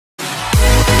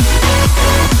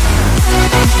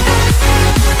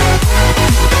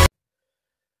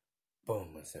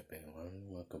What's up everyone,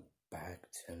 welcome back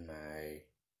to my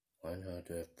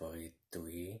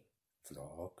 143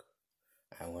 vlog.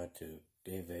 I want to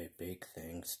give a big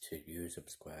thanks to you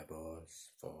subscribers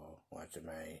for watching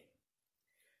my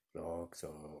vlogs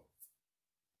or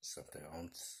something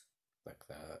else like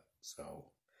that. So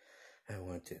I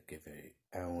want to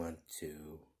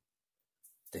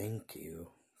thank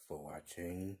you for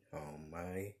watching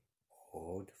my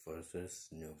old versus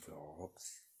new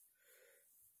vlogs.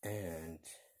 And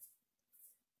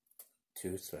 2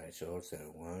 slideshows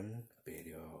and 1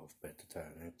 video of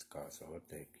Pentatonix Castle.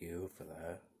 Thank you for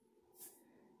that.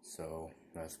 So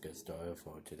let's get started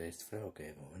for today's vlog,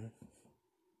 everyone.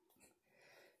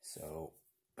 So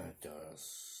I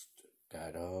just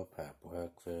got up, had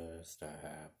breakfast. I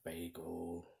had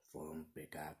bagel from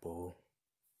Big Apple.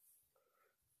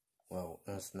 Well,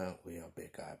 that's not real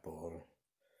Big Apple.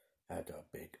 I had a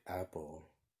Big Apple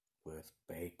with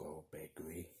bagel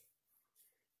bakery.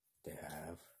 They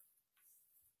have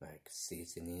like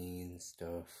seasoning and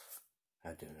stuff.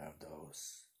 I do love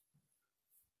those.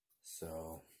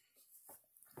 So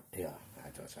yeah, I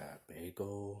just had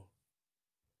bagel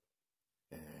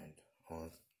and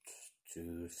orange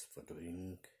juice for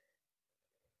drink.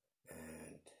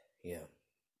 And yeah,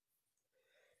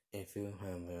 if you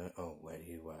haven't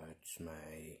already watched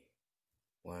my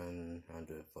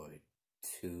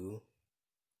 142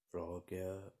 vlog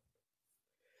yet,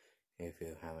 if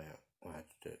you haven't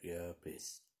watched it yet,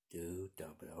 please do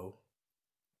down below.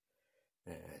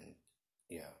 And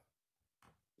yeah,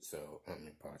 so let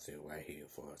me pause it right here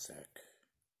for a sec.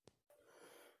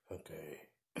 Okay.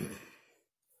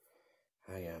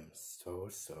 I am so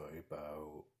sorry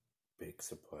about big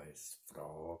surprise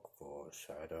vlog for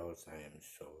shadows. I am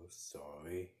so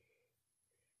sorry.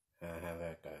 I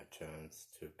haven't got a chance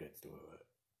to get through it.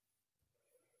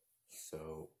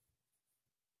 So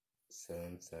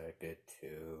since I get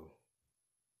to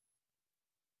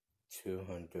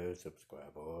 200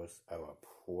 subscribers, I will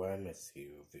promise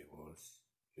you, viewers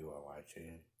who are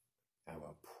watching, I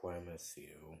will promise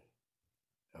you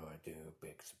I will do a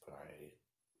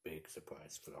big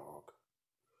surprise vlog.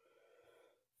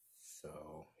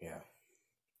 So yeah,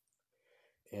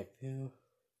 if you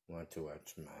want to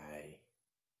watch my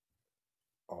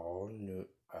all new,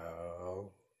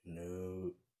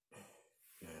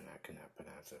 man, I cannot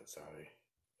pronounce it, sorry.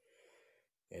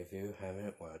 If you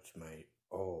haven't watched my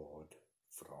old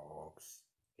vlogs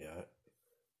yet,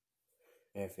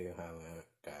 if you haven't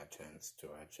got a chance to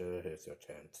watch it, here's your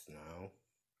chance now.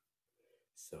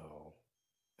 So,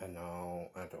 I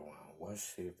know I don't want to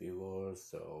rush you viewers,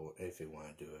 so if you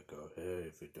want to do it, go ahead.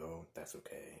 If you don't, that's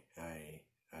okay. I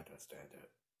understand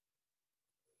it.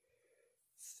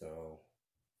 So,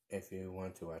 if you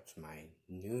want to watch my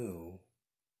new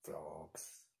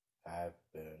vlogs, have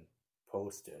been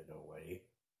posted already.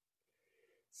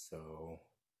 So,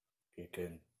 you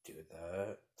can do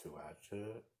that to watch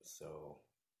it, so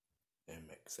it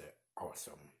makes it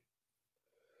awesome.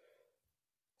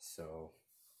 So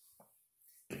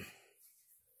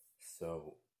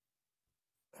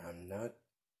I'm not,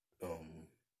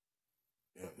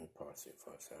 let me pause it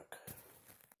for a sec.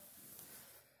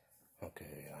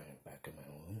 Okay, I am back in my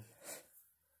room.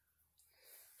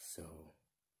 So,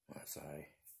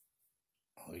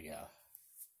 oh yeah,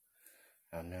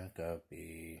 I'm not gonna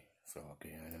be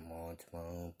vlogging anymore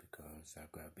tomorrow because I'm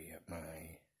gonna be at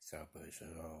my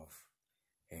celebration of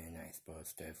a nice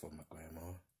birthday for my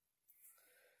grandma.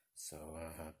 So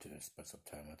I have to spend some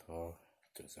time with her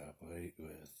to celebrate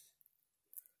with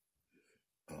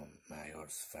my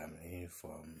host family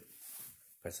from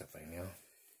Pennsylvania.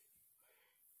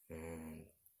 And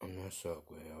I'm not sure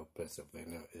where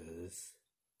Pennsylvania is.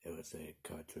 It was a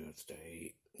country or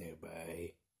state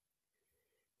nearby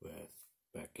with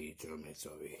Becky,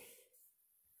 Missouri.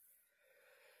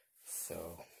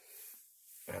 So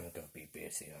I'm gonna be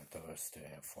busy on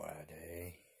Thursday and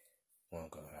Friday. We're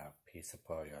gonna have pizza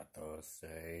party on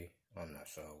Thursday. I'm not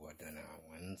sure what then on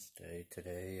Wednesday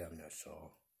today. I'm not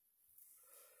sure.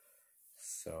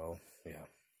 So yeah.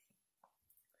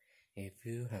 If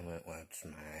you haven't watched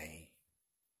my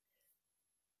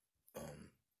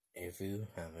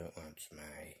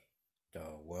the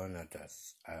one I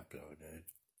just uploaded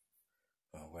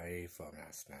already from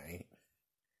last night,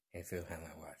 if you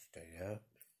haven't watched it yet,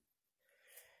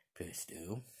 please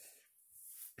do.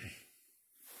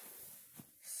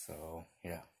 So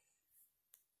yeah,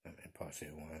 let me pause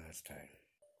it one last time.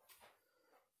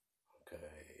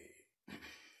 Okay,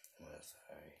 what was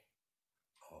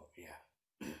oh yeah.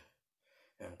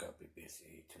 I'm gonna be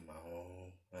busy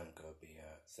tomorrow. I'm gonna be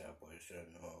at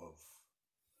celebration of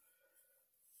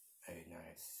a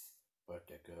nice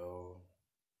birthday girl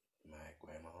my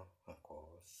grandma, of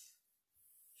course.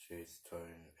 She's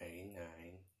turned 89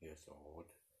 years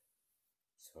old,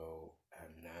 so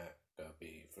I'm not gonna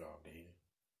be vlogging.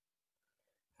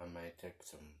 I might take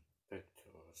some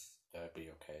pictures, that'd be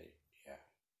okay, yeah.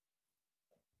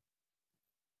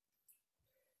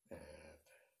 And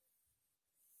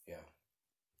yeah,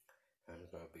 I'm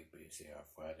gonna be busy on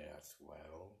Friday as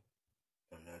well.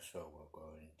 I'm not sure we're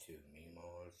going to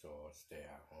Mimo's or stay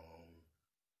at home.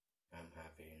 I'm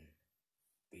having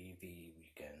BV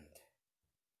weekend.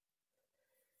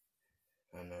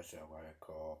 I'm not sure what I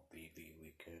call BV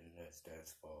weekend. That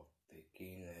stands for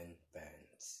Beginning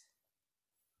Bands.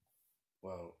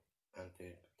 Well, I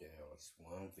think there was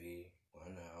 1V,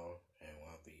 1L, and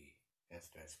 1V. That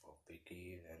stands for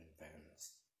Beginning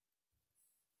Bands.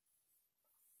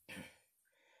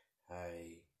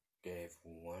 I gave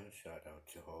one shout out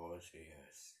to her. She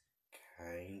is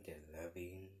kind and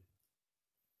loving.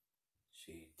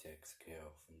 She takes care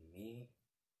of me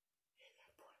and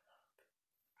my brother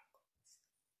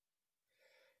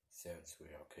since we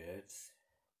are kids.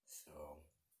 So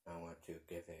I want to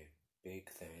give a big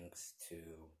thanks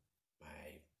to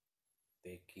my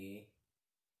Vicky.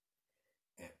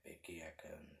 And Vicky, I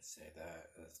can say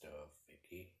that instead of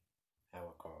Vicky. I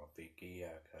will call Vicky.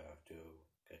 I have to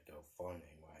get the phone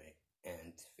name right.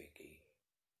 And Vicky.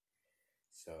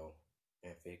 So,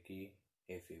 and Vicky,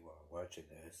 if you are watching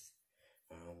this,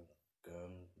 I'm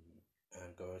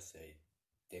gonna say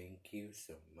thank you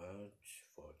so much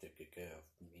for taking care of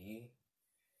me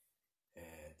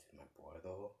and my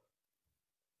brother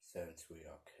since we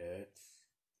are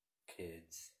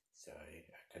kids, sorry,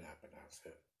 I cannot pronounce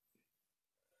it.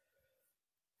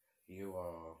 You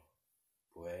are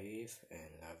brave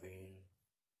and loving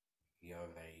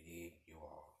young lady, you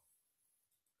are.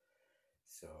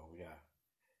 So yeah,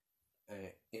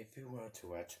 if you want to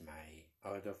watch my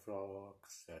other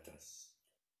vlogs that is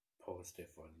posted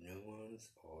for new ones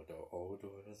or the old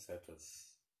ones that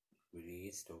is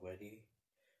released already,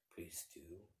 please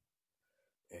do.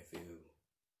 If you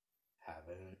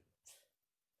haven't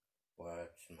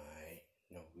watched my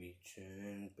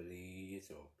Norwegian Belize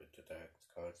or British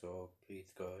Castle,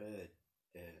 please go ahead.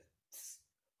 It's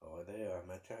over there on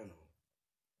my channel.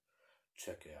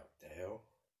 Check it out there.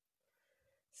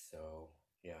 So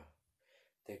yeah,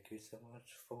 thank you so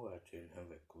much for watching.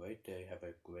 Have a great day, have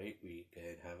a great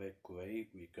weekend, have a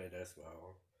great weekend as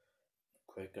well.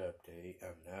 Quick update,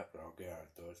 I'm not vlogging on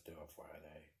Thursday or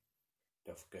Friday.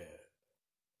 Don't forget.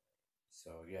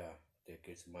 So yeah, thank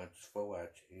you so much for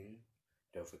watching.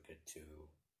 Don't forget to,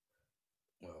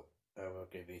 well, I will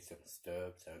give you some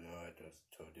steps. I know I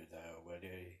just told you that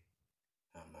already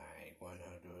on my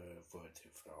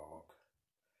 140 vlog.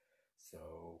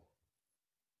 So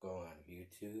go on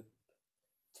YouTube,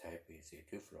 type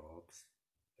EasyTwo Vlogs,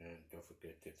 and don't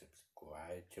forget to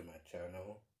subscribe to my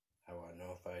channel. I will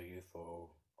notify you for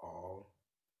all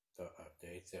the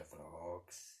updates and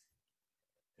vlogs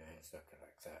and stuff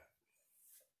like that.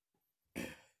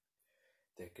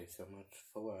 Thank you so much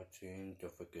for watching.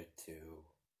 Don't forget to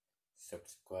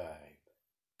subscribe,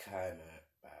 comment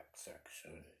back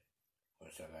section.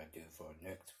 What shall I do for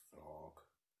next vlog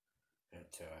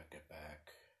until I get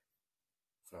back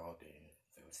vlogging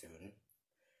very soon.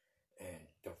 And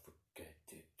don't forget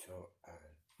to turn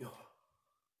on your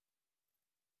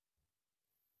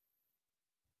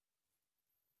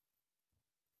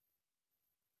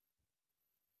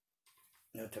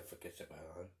notification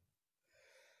bell.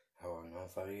 I will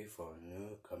notify you for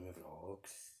new coming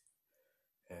vlogs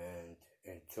and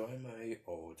enjoy my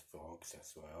old vlogs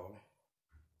as well.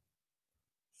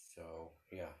 So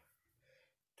yeah,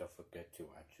 don't forget to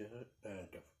watch it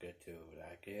and don't forget to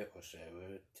like it or share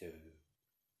it to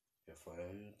your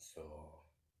friends or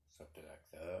something like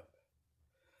that.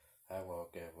 I will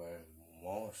give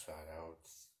more shout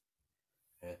outs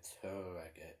until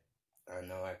I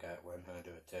know I got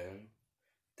 110.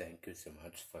 Thank you so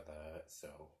much for that.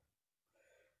 So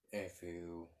if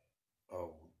you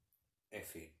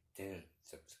didn't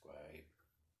subscribe,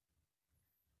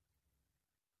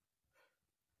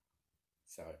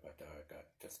 sorry about that, I got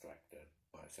distracted.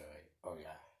 Sorry. Oh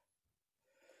yeah.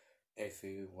 If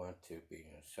you want to be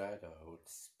in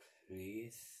shoutouts,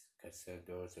 please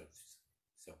consider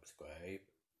subscribe.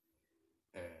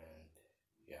 And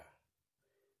yeah,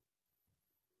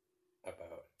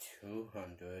 about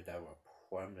 200, I will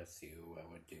promise you I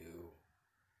will do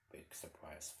big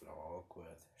surprise vlog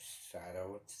with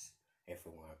shoutouts. If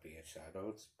you want to be in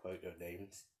shoutouts, put your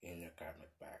names in the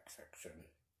comment box section.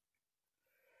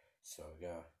 So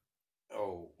yeah.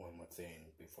 Oh, one more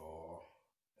thing before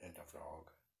end the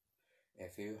vlog.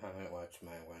 If you haven't watched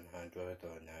my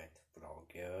 109th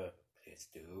vlog yet, please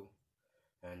do.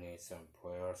 I need some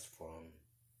prayers from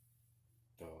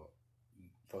the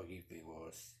for you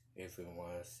viewers if you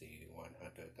want to see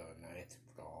 109th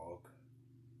vlog.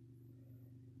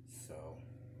 So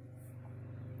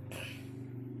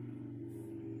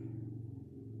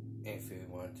if you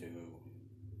want to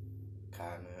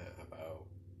comment about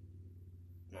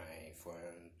my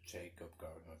friend Jacob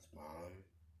Gardner's mom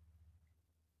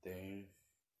thing,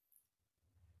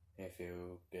 if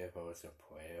you give her some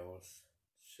prayers,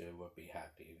 she will be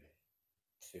happy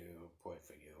to pray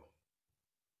for you.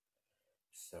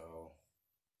 So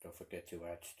don't forget to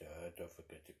watch that. Don't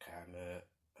forget to comment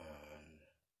on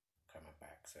comment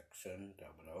back section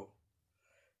down below.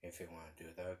 If you want to do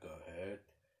that, go ahead.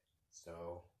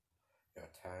 So your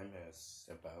time is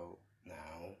about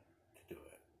now to do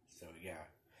it. So yeah,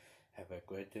 have a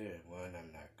great day, everyone.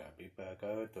 I'm not gonna be back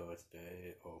on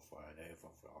Thursday or Friday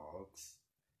for vlogs.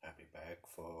 I'll be back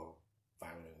for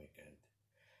following weekend.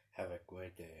 Have a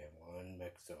great day, everyone.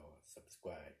 Make sure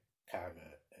subscribe,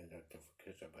 comment, and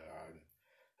notification bell.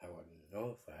 I will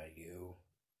notify you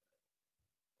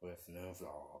with new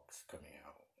vlogs coming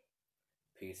out.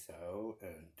 Peace out,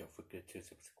 and don't forget to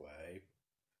subscribe.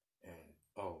 And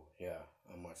oh yeah,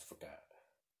 I almost forgot.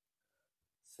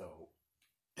 So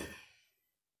it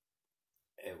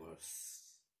was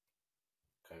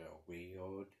kind of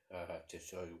weird. I had to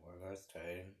show you one last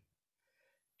time.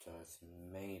 Just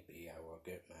maybe I will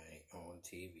get my own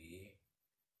TV.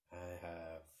 I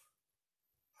have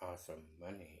awesome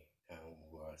money I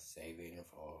was saving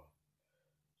for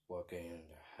working in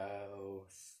the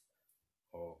house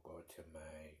or go to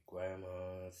my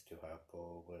grandma's to help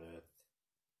her with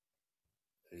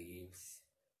leaves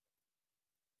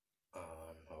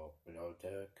on her below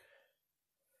deck.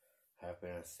 I've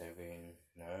been saving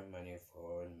now money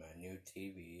for my new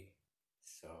TV,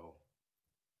 so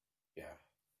yeah,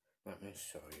 let me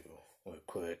show you real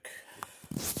quick,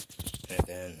 and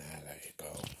then I let it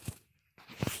go.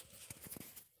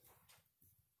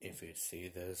 If you see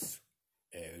this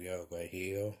area right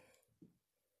here,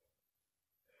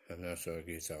 I'm not sure if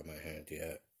you saw my hand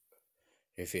yet.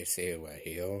 If you see it right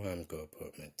here, I'm going to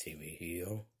put my TV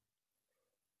here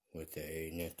with a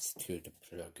next to the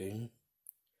plug-in.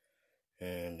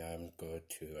 And I'm going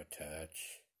to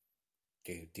attach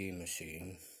DVD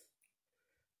machine,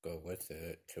 go with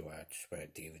it to watch my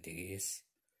DVDs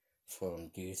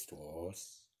from these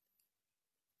stores.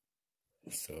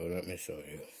 So let me show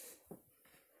you.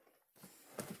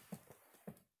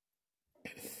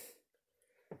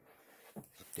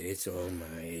 These are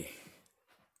my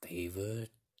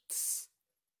favorites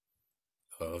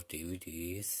of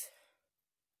DVDs.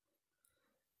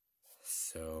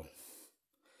 So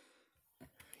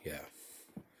yeah,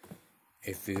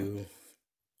 if you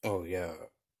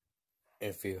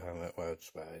haven't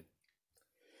watched my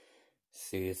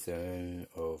season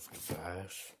of The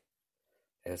Flash,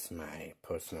 it's my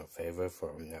personal favorite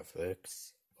from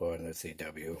Netflix or on the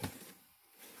CW.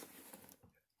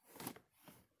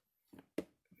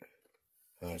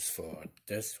 As for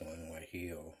this one right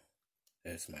here,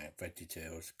 is my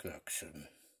VeggieTales collection.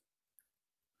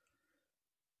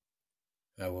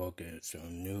 I will get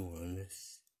some new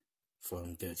ones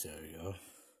from this area.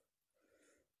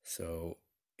 So,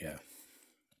 yeah.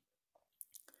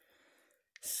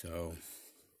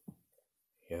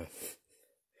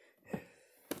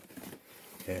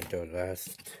 And the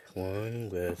last one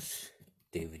was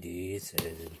DVDs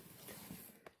and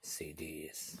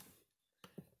CDs.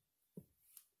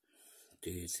 Do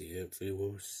you see it,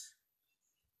 viewers?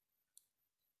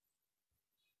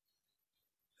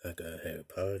 I got Harry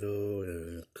Potter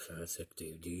and classic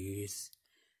DVDs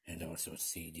and also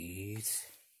CDs.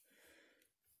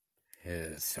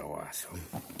 It's so awesome.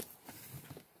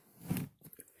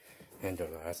 And the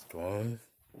last one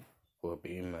will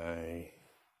be my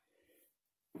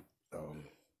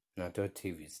another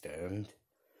TV stand.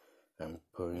 I'm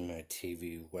putting my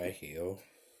TV right here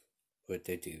with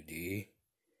the DVD.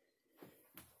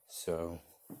 So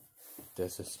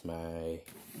this is my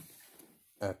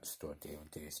extra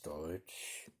DVD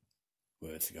storage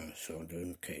with your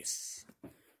shoulder case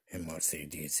and more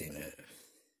CDs in it,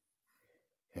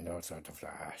 and also the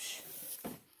flash.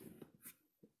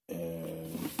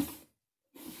 And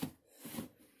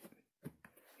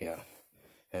yeah,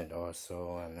 and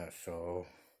also I'm not sure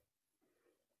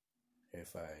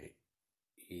if I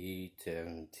eat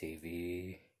on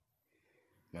TV.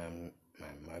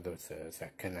 My mother says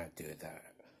I cannot do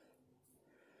that.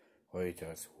 Or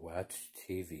just watch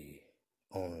TV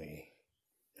only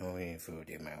food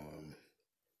in my room.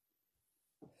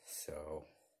 So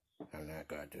I'm not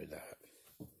gonna do that.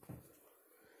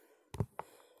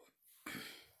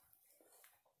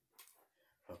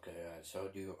 Okay, I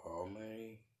showed you all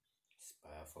my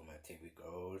spot for my TV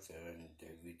Goes, and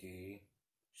DVD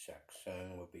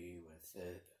section will be with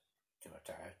it to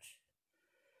attach.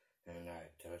 And I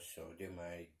just showed you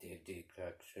my DVD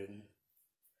collection.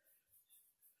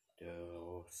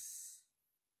 Those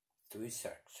 3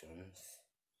 sections,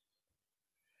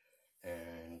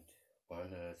 and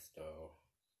one is the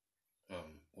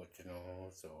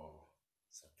originals or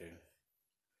something.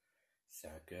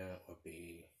 Second would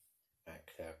be my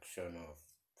collection of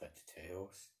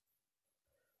VeggieTales.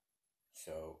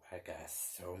 So I got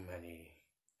so many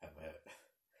of it.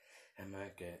 I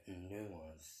might get new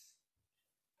ones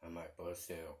on my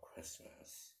birthday or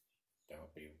Christmas. That'll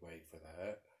be great for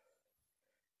that.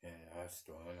 And last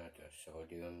one, I just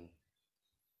showed you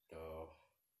the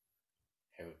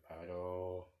Harry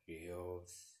Potter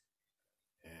reels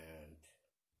and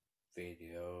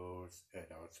videos, and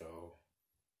also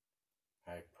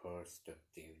I post the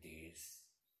DVDs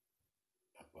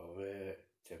above it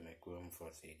to make room for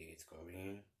CDs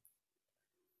going.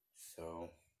 So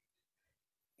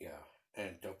yeah,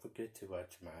 and don't forget to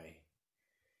watch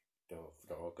the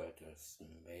vlog I just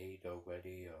made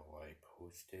already, or I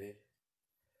posted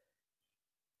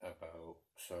about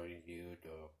showing you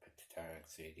the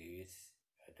Pentatonix CDs.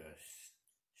 I just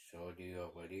showed you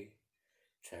already.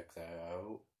 Check that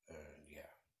out, and yeah.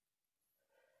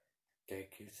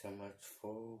 Thank you so much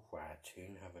for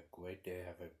watching. Have a great day.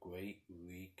 Have a great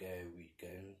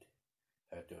weekend.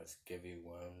 I'll just give you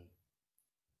one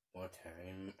more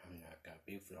time. I'm not gonna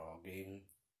be vlogging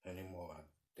anymore on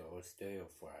Thursday or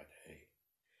Friday.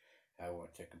 I will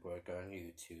take a break on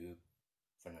YouTube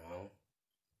for now.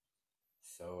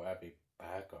 So I'll be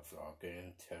back on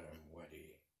vlogging until I'm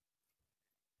ready.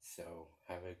 So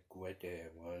have a great day,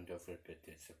 everyone. Don't forget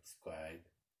to subscribe,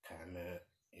 comment,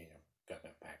 got my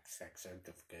back section,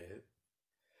 don't forget.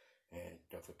 And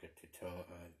don't forget to turn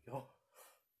on your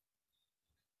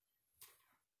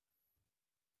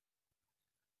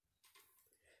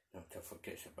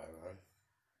notification button.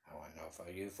 I want to notify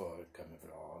you for upcoming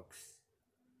vlogs,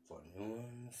 for new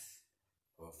ones,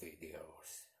 or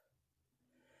videos.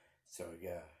 So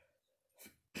yeah,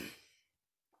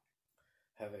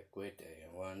 have a great day,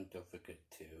 and don't forget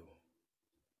to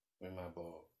remember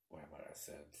what I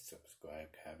said, subscribe,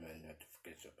 comment,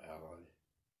 notification bell on.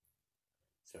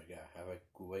 So yeah, have a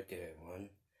great day, everyone.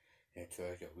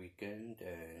 Enjoy your weekend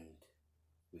and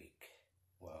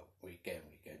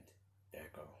weekend. There you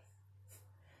go.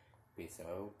 Peace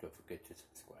out. Don't forget to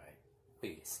subscribe.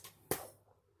 Peace.